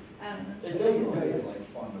know? I don't know. It definitely is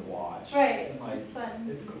like fun to watch. Right. And, like, It's fun.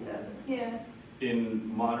 it's cool. Yeah.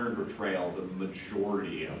 In modern portrayal, the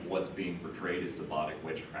majority of what's being portrayed is Sabbatic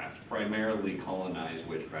witchcraft, primarily colonized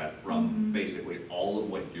witchcraft from basically all of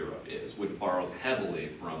what Europe is, which borrows heavily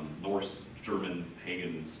from Norse, German,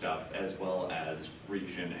 pagan stuff, as well as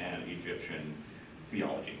Grecian and Egyptian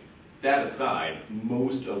theology. That aside,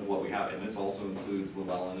 most of what we have, and this also includes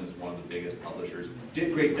Llewellyn as one of the biggest publishers,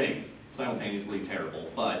 did great things, simultaneously terrible,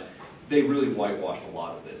 but they really whitewashed a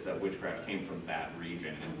lot of this, that witchcraft came from that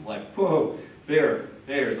region, and it's like, whoa,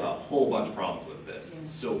 there's a whole bunch of problems with this. Yeah.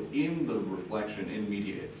 So in the reflection in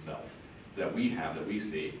media itself that we have, that we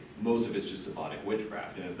see, most of it's just Sabbatic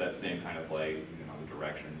witchcraft, and it's that same kind of play, the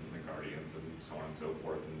Directions and the Guardians and so on and so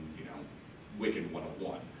forth, and Wiccan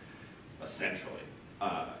 101, essentially.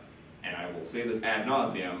 And I will say this ad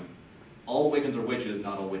nauseum, all Wiccans are witches,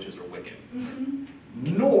 not all witches are Wiccan.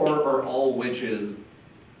 Nor are all witches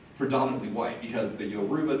predominantly white, because the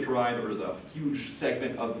Yoruba tribe, there was a huge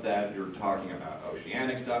segment of that. You're talking about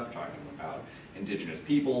oceanic stuff, you're talking about indigenous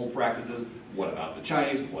people practices. What about the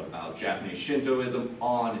Chinese? What about Japanese Shintoism?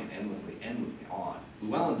 On and endlessly, endlessly on.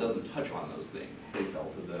 Llewellyn doesn't touch on those things. They sell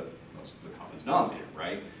to the common denominator,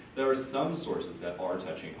 right? There are some sources that are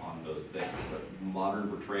touching on those things, but modern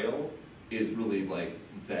portrayal is really like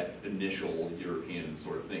that initial European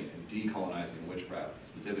sort of thing. And decolonizing witchcraft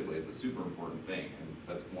specifically is a super important thing, and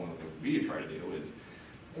that's one of the things we try to do is.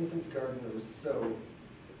 And since Gardner was so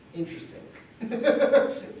interesting, Yeah.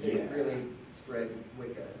 it really spread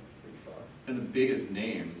Wicca pretty far. And the biggest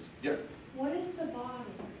names, yeah. What is Sabbatic?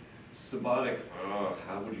 Sabbatic,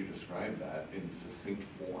 how would you describe that in succinct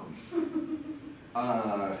form?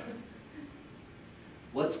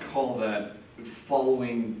 Let's call that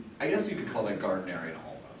following, I guess you could call that Gardnerian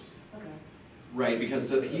almost. Okay. Right, because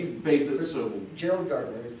so he's based so Gerald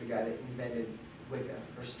Gardner is the guy that invented Wicca,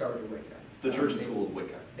 or started Wicca. the Church and School of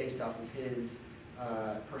Wicca. Based off of his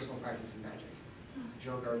personal practice in magic.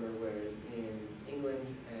 Gerald Gardner was in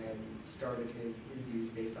England and started his views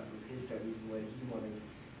based off of his studies and the way that he wanted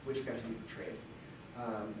witchcraft to be portrayed.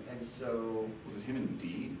 And so... Was it him and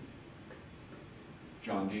Dee?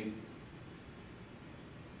 John Dee?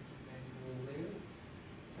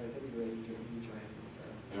 I think we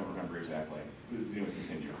I don't remember exactly. You know,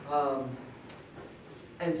 continue.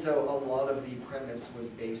 And so a lot of the premise was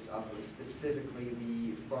based off of specifically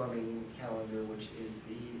the farming calendar, which is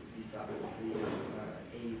the Sabbats, the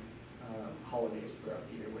 8 holidays throughout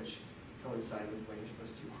the year, which coincide with when you're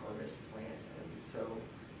supposed to harvest, plant, and sow,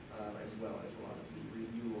 as well as a lot of the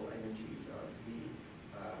renewal energies of the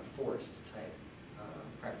forest type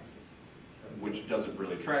practices. So, Which doesn't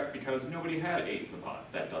really track because nobody had 8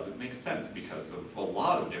 Sabbats. That doesn't make sense because of a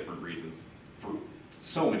lot of different reasons, for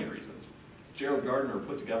so many reasons. Gerald Gardner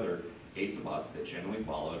put together 8 Sabbats that generally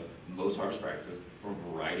followed most harvest practices from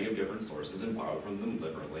a variety of different sources and borrowed from them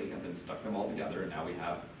liberally, and then stuck them all together, and now we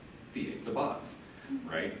have the 8 Sabbats,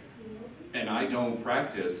 right? And I don't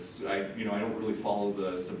practice, I don't really follow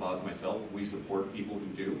the Sabbats myself. We support people who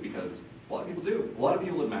do, because a lot of people do. A lot of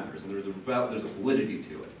people it matters, and there's a validity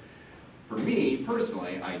to it. For me,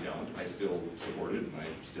 personally, I don't. I still support it, and I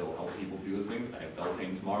still help people do those things. I have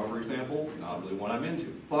Beltane tomorrow, for example, not really what I'm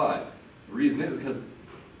into. But the reason is because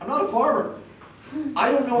I'm not a farmer.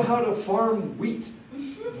 I don't know how to farm wheat.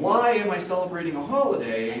 Why am I celebrating a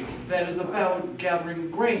holiday that is about gathering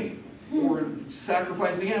grain or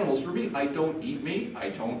sacrificing animals for meat? I don't eat meat. I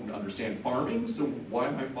don't understand farming, so why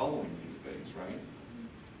am I following these things, right?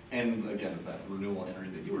 And again, that renewal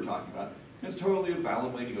energy that you were talking about, it's totally a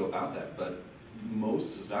valid way to go about that, but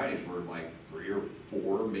most societies were like 3 or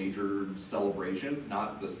 4 major celebrations,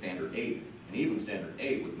 not the standard 8. And even standard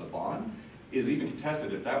 8 with Naban is even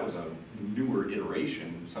contested if that was a newer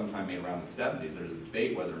iteration sometime made around the 70s. There's a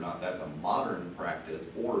debate whether or not that's a modern practice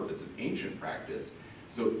or if it's an ancient practice.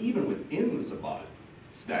 So even within the Sabbat,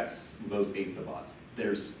 that's those 8 Sabbats,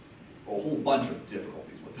 there's a whole bunch of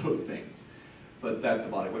difficulties with those things. But that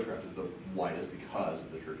Sabbatic witchcraft is the widest because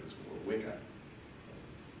of the Church and School of Wicca.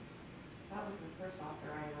 That was the first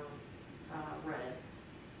author I read.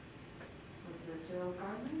 Was it Gerald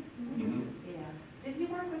Gardner? Mm-hmm. Yeah. Did he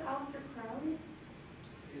work with Aleister Crowley?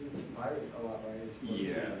 he's inspired a lot by his books.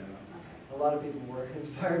 Yeah. A lot of people were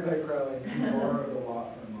inspired by Crowley. Borrowed a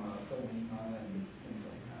lot from Philema and things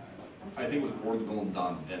like that. I think it was Borgul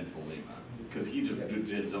Don then Philema, because he just did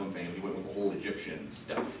his own thing. He went with the whole Egyptian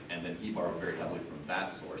stuff, and then he borrowed very heavily from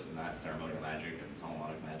that source and that ceremonial magic and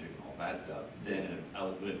Solomonic magic and all that stuff. Then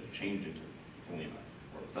it changed into Philema,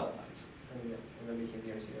 or Feltites. And then became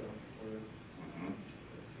the RTO.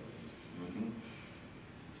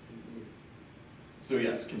 So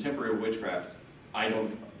yes, contemporary witchcraft, I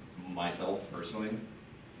don't, myself personally,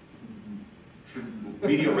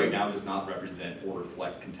 media right now does not represent or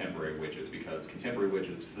reflect contemporary witches, because contemporary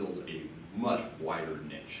witches fills a much wider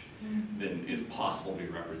niche than is possible to be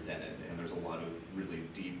represented, and there's a lot of really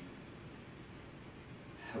deep,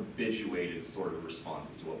 habituated sort of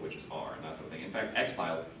responses to what witches are and that sort of thing. In fact,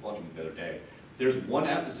 X-Files, watching it the other day, there's one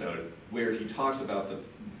episode where he talks about the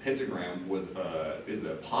pentagram is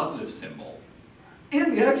a positive symbol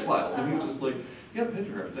in the X-Files, and he was just like, yeah, the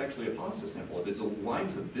pentagram is actually a positive symbol. If it's aligned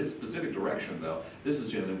to this specific direction, though, this is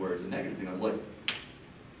generally where it's a negative thing. I was like,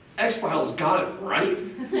 X-Files got it right.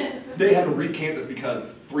 They had to recant this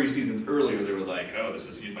because 3 seasons earlier they were like, oh, this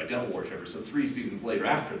is used by devil worshippers. So 3 seasons later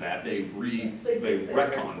after that, they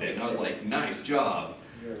retconned it, and I was like, nice job.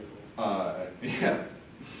 Yeah.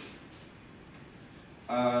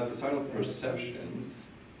 Societal perceptions.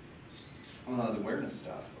 The awareness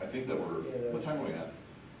stuff. I think that we're, what time are we at?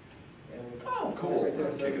 Oh, cool. Right there,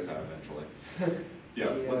 That'll so- kick us out eventually. Yeah,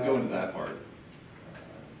 The, let's go into that part.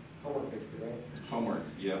 Homework, basically, right? Homework,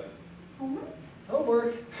 yep. Homework?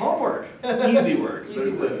 Homework. Homework! Easy work. Easy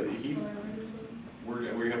There's work.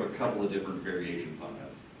 We have a couple of different variations on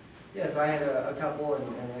this. Yeah, so I had a couple, and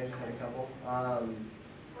I just had a couple,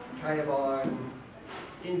 kind of on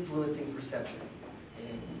influencing perception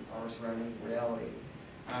in our surroundings and reality.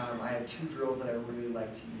 I have two drills that I really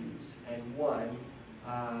like to use, and one,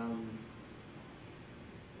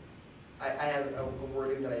 I have a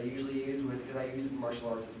wording that I usually use because I use it in martial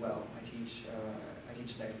arts as well. I teach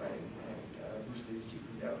knife fighting and Bruce Lee's Jeet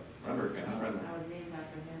Kune Do. Remember, family friendly. I was named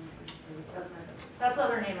after him. That's the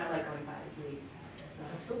other name I like going by is Lee.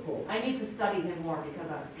 That's So so cool. I need to study him more because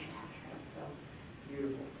I was named after him, so.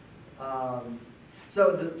 Beautiful.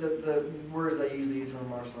 So the words I usually use for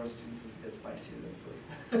martial arts students is a bit spicier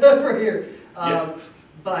than for here. Yeah.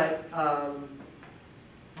 But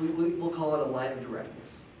we'll call it a line of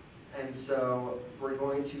directness. And so we're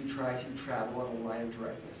going to try to travel on a line of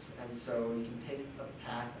directness. And so you can pick a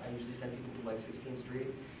path. I usually send people to like 16th Street,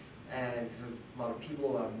 and because there's a lot of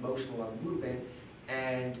people, a lot of motion, a lot of movement.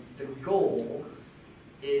 And the goal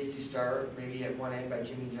is to start maybe at one end by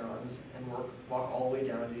Jimmy John's and walk all the way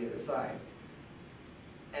down to the other side.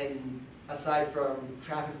 And aside from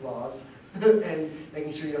traffic laws and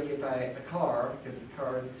making sure you don't get by a car, because the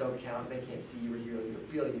cars don't count, they can't see you or hear you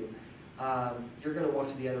or feel you, you're going to walk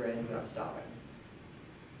to the other end without stopping.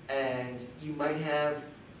 And you might have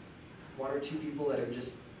one or two people that are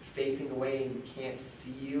just facing away and can't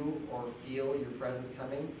see you or feel your presence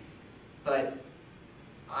coming, but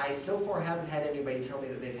I so far haven't had anybody tell me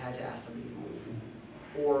that they've had to ask somebody to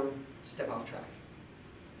move or step off track.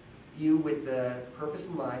 You, with the purpose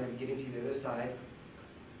in mind of getting to the other side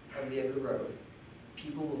of the end of the road,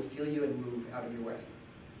 people will feel you and move out of your way.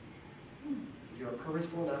 If you are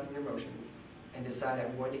purposeful enough in your motions and decide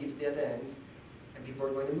I'm going to get to the other end and people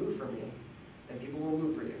are going to move for me, then people will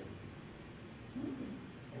move for you.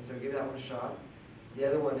 And so give that one a shot. The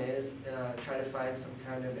other one is try to find some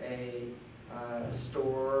kind of a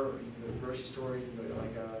store, or you can go to a grocery store, you can go to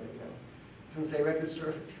like a, I was going to say record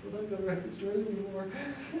store. People don't go to record stores anymore.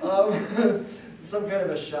 Some kind of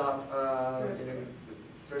a shop,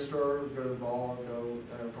 thrift store, go to the mall, go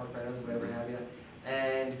Park Meadows, or whatever have you,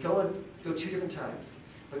 and go 2 different times.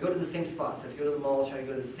 But go to the same spots. So if you go to the mall, try to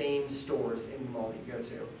go to the same stores in the mall that you go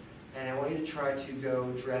to. And I want you to try to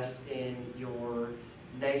go dressed in your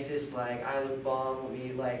nicest, like, I look bomb, let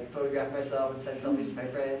me like photograph myself and send selfies to my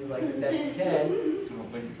friends, like the best you can. Oh,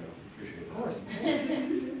 thank you, Joe. Appreciate Of course.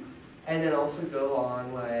 And then also go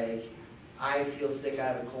on, like, I feel sick, I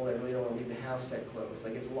have a cold, I really don't want to leave the house type clothes.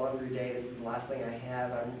 Like, it's a laundry day, this is the last thing I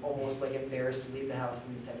have, I'm almost like embarrassed to leave the house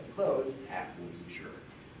in this type of clothes. At leisure.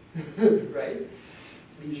 Right?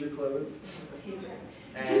 Leisure clothes. It's a huge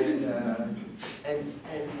And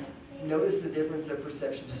notice the difference of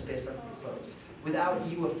perception just based off of the clothes, without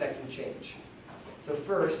you affecting change. So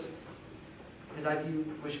first, because I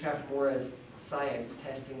view witchcraft more as science,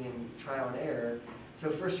 testing and trial and error, so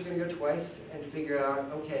first you're going to go twice and figure out,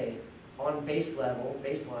 okay, on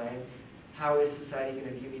baseline, how is society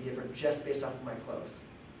going to view me different just based off of my clothes?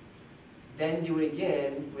 Then do it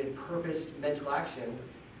again with purposed mental action.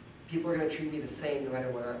 People are going to treat me the same no matter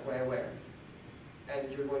what I wear. And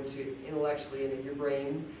you're going to intellectually and in your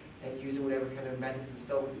brain, and using whatever kind of methods and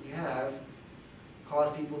spell work that you have,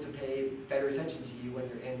 cause people to pay better attention to you when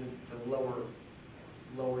you're in the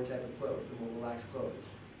lower type of clothes, the more relaxed clothes.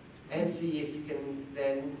 And see if you can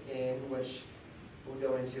then, which we'll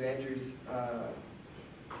go into Andrew's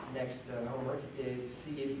next homework, is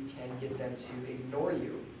see if you can get them to ignore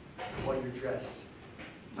you while you're dressed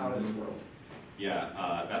out of this world. Yeah,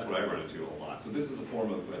 that's what I run into a lot. So this is a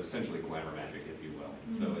form of essentially glamour magic, if you will.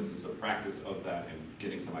 So this is a practice of that and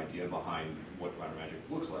getting some idea behind what glamour magic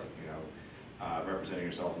looks like, representing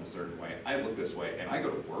yourself in a certain way. I look this way, and I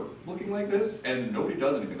go to work looking like this, and nobody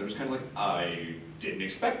does anything. They're just kind of like, I didn't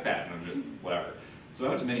expect that, and I'm just, whatever. So I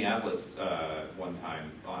went to Minneapolis one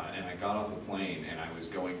time, and I got off the plane, and I was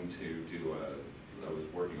going to do I was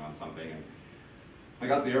working on something, and I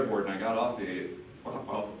got to the airport, and I got off the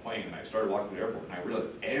plane, and I started walking to the airport, and I realized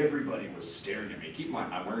everybody was staring at me.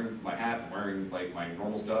 I'm wearing my hat, I'm wearing like my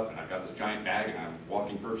normal stuff, and I've got this giant bag, and I'm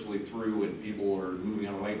walking purposely through, and people are moving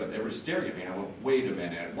out of the way, but everybody's staring at me, and I went, wait a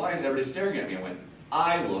minute, why is everybody staring at me? I went,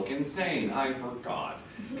 I look insane, I forgot.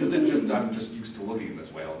 Because I'm just used to looking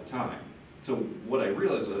this way all the time. So what I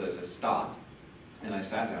realized was I stopped, and I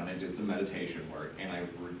sat down and did some meditation work, and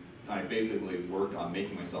I basically worked on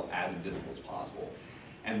making myself as invisible as possible.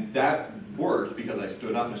 And that worked because I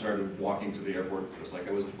stood up and I started walking through the airport just like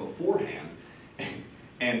I was beforehand.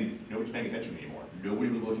 And nobody's paying attention anymore.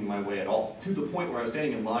 Nobody was looking my way at all. To the point where I was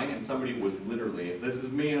standing in line and somebody was literally, if this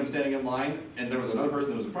is me and I'm standing in line and there was another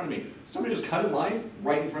person that was in front of me, somebody just cut in line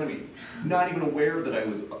right in front of me. Not even aware that I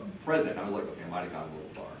was present. I was like, okay, I might have gone a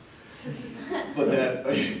little far. But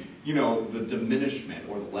that, you know, the diminishment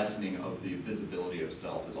or the lessening of the visibility of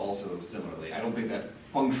self is also similarly. I don't think that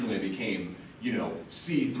functionally became, you know,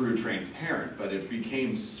 see-through transparent, but it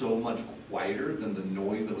became so much quieter than the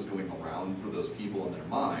noise that was going around for those people in their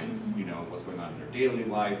minds, you know, what's going on in their daily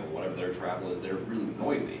life or whatever their travel is. They're really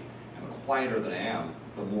noisy. And the quieter that I am,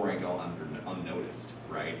 the more I go unnoticed,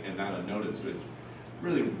 right? And that unnoticed is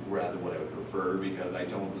really rather what I would prefer, because I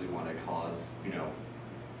don't really want to cause, you know,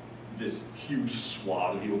 this huge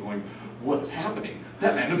swath of people going, what's happening?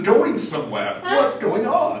 That man is going somewhere. What's going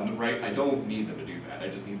on? Right? I don't need them to do that. I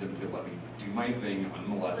just need them to let me do my thing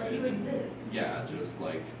unmolested. Let you exist. Yeah, just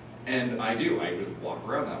like, and I do. I just walk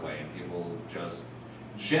around that way, and people just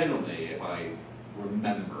generally, if I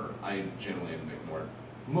remember, I generally am ignored.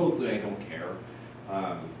 Mostly I don't care.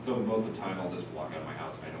 So most of the time I'll just walk out of my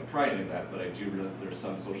house and I don't try any of that, but I do realize there's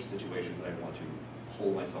some social situations that I want to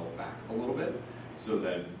hold myself back a little bit so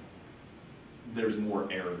that there's more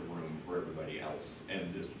air and room for everybody else,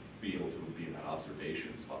 and just be able to be in that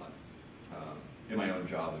observation spot. In my own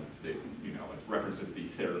job, you know, it references the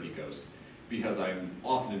therapy ghost, because I'm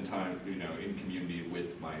oftentimes, you know, in community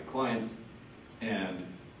with my clients, and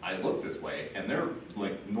I look this way, and they're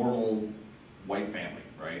like normal white family,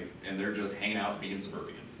 right? And they're just hanging out being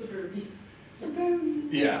suburban. Suburban.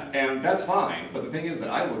 Yeah, and that's fine, but the thing is that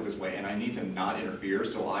I look this way and I need to not interfere,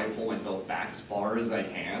 so I pull myself back as far as I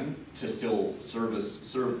can to still serve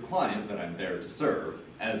the client that I'm there to serve,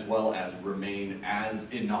 as well as remain as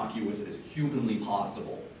innocuous as humanly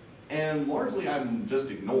possible. And largely I'm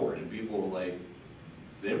just ignored, and people are like,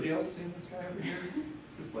 is anybody else seeing this guy over here?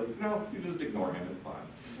 It's just like, no, you just ignore him, it's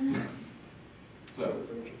fine. So,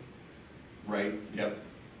 right, yep.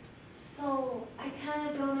 So I kind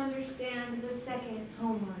of don't understand the second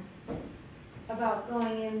homework about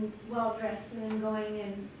going in well dressed and then going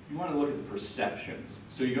in. You want to look at the perceptions.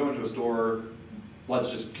 So you go into a store,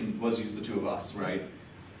 let's use the two of us, right?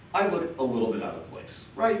 I look a little bit out of place,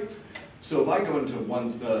 right? So if I go into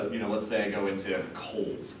you know, let's say I go into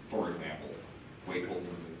Kohl's, for example. Wait, Kohl's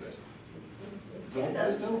doesn't exist. Does it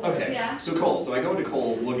exist still? Okay. Yeah. So Kohl's. So I go into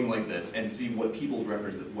Kohl's looking like this and see what people's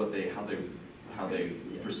represent, how they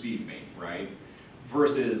perceive me, right?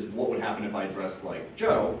 Versus what would happen if I dressed like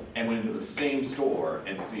Joe and went into the same store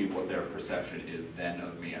and see what their perception is then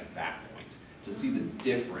of me at that point. To see the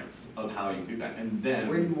difference of how you do that. And then,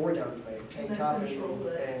 We're even more downplayed, tank Then top control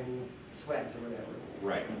it. and sweats or whatever.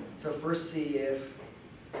 right. So first see if,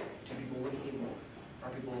 do people look at me more? Are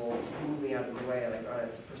people moving out of the way, like, oh,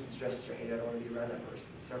 this person's dressed strange, I don't want to be around that person.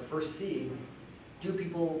 So first see, do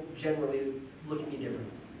people generally look at me different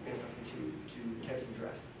based off the two types of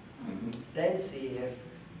dress? Mm-hmm. Then see if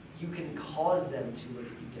you can cause them to look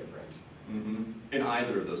at you different. Mm-hmm. In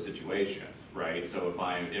either of those situations, right? So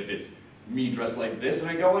if it's me dressed like this and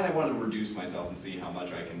I go in, I want to reduce myself and see how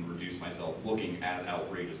much I can reduce myself looking as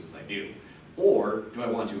outrageous as I do. Or do I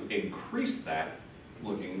want to increase that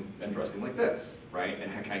looking and dressing like this, right?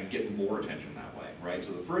 And how can I get more attention that way, right?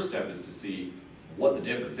 So the first step is to see what the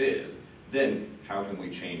difference is. Then how can we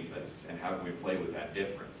change this, and how can we play with that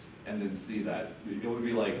difference? And then see that, it would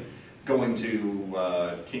be like going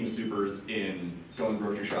to King Soopers going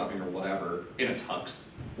grocery shopping or whatever in a tux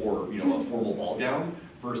or, you know, a formal ball gown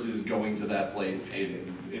versus going to that place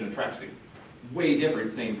in a tracksuit. Way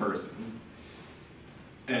different, same person.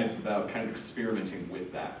 And it's about kind of experimenting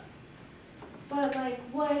with that. But like,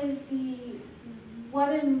 what is the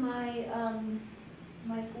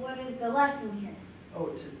lesson here?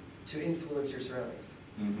 Oh, to influence your surroundings.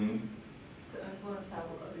 Mm-hmm. To influence how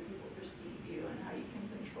other people perceive you and how you can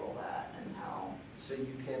control that and how. So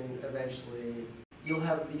you can eventually, you'll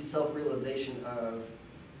have the self-realization of,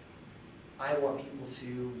 I want people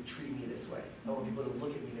to treat me this way. I want people to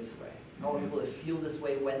look at me this way. I want people to feel this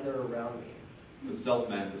way when they're around me. The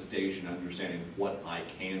self-manifestation, understanding what I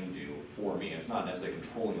can do for me. And it's not necessarily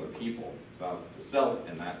controlling other people. It's about the self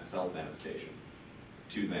and that self-manifestation.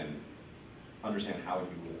 To then understand how you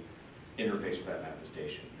will interface with that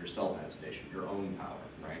manifestation, your self-manifestation, your own power,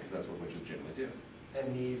 right? Because that's what witches generally do.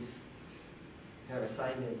 And these kind of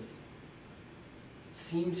assignments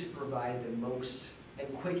seem to provide the most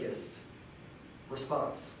and quickest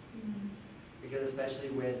response. Mm-hmm. Because especially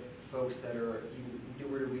with folks that are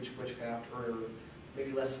newer to witchcraft or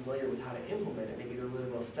maybe less familiar with how to implement it, maybe they're really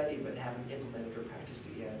well studied but haven't implemented or practiced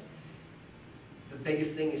it yet. The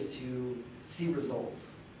biggest thing is to see results.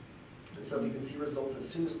 And so if you can see results as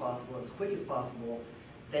soon as possible, as quick as possible,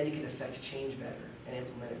 then you can affect change better and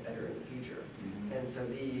implement it better in the future. And so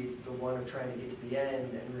the one of trying to get to the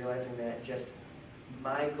end and realizing that just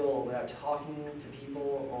my goal, without talking to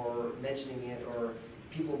people or mentioning it or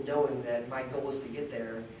people knowing that my goal is to get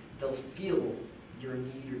there, they'll feel your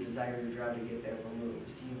need or desire or drive to get there will move.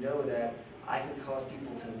 So you know that I can cause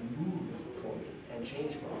people to move for me and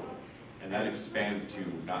change for me. And that expands to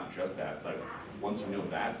not just that, but once you know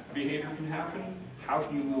that behavior can happen, how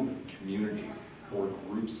can you move communities or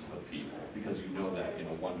groups of people? Because you know that in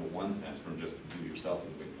a one-to-one sense from just you yourself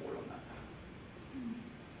moving forward on that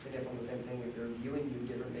path. And if on the same thing, if they're viewing you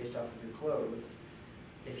different based off of your clothes,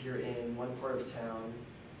 if you're in one part of town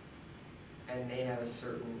and they have a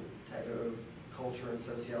certain type of culture and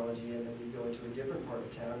sociology, and then you go into a different part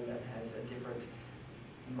of town that has a different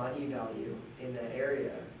money value in that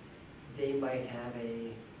area, they might have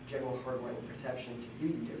a general hardline perception to view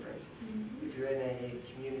you different. If you're in a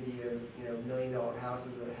community of $1 million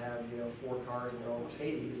houses that have 4 cars and they're all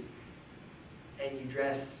Mercedes, and you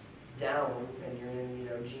dress down and you're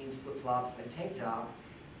in jeans, flip flops, and a tank top,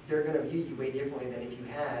 they're going to view you way differently than if you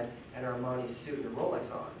had an Armani suit and a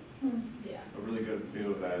Rolex on. Yeah. A really good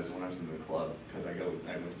view of that is when I was in the club, because I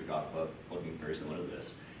went to the golf club looking very similar to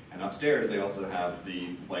this. And upstairs they also have the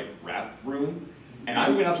rap room. And I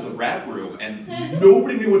went up to the rap room and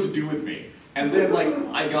nobody knew what to do with me. And then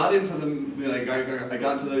I got into the I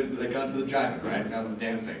got into the jiving, right? Now the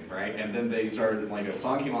dancing, right? And then they started a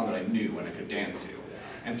song came on that I knew and I could dance to.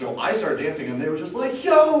 And so I started dancing and they were just like,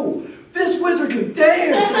 yo, this wizard can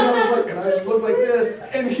dance! And I just looked like this,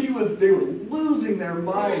 and they were losing their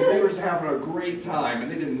minds. They were just having a great time,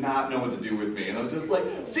 and they did not know what to do with me. And I was just like,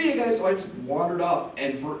 see you guys, so I just wandered off,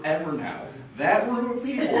 and forever now, that room of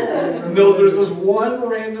people, there's this one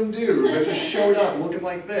random dude that just showed up looking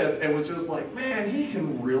like this, and was just like, man, he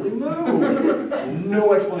can really move.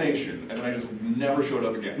 No explanation, and then I just never showed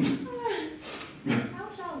up again. How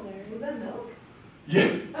shall there? Was that milk?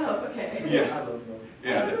 Yeah. Oh, okay. Yeah. I love them.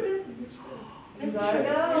 Yeah. This is got it.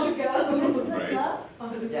 a You should go. This is a Right. club? Oh,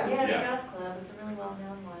 this Yeah. Yeah, it's Yeah. a golf club. It's a really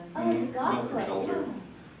well-known one. Oh, it's a Milk golf for club. shelter.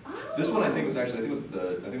 Oh. This one I think was the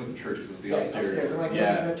churches. It was the upstairs. They're like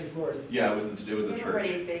Yeah. 2 floors. Yeah, it was the We have a church.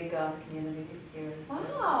 pretty big golf community here. so-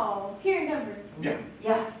 Wow. Here in Denver. Yeah.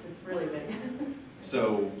 Yes, it's really big.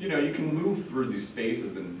 So, you can move through these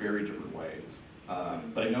spaces in very different ways.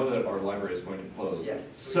 But I know that our library is going to close. Yes.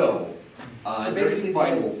 So, So is there any basically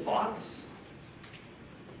final the- thoughts?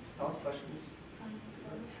 Thoughts, questions?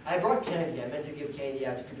 I brought candy. I meant to give candy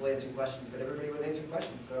out to people answering questions, but everybody was answering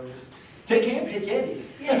questions, so just Take candy. take candy.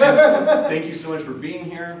 Thank you so much for being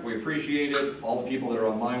here. We appreciate it. All the people that are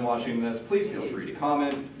online watching this, please feel free to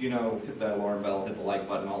comment, hit that alarm bell, hit the like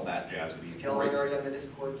button, all that jazz would be If y'all aren't already on the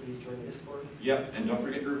Discord, please join the Discord. Yep, and don't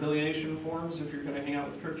forget your affiliation forms if you're going to hang out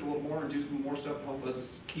with the church a little more and do some more stuff to help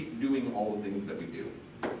us keep doing all the things that we do.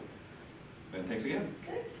 And thanks again.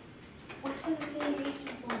 What's an affiliation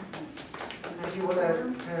form? If you want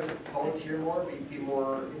to kind of volunteer more, be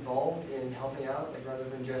more involved in helping out, rather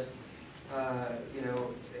than just,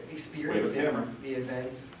 experiencing the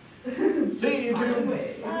events. See you, Smart YouTube.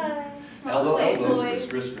 way. Bye. Elbow, Small way, elbow,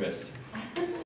 boys. wrist, wrist, wrist.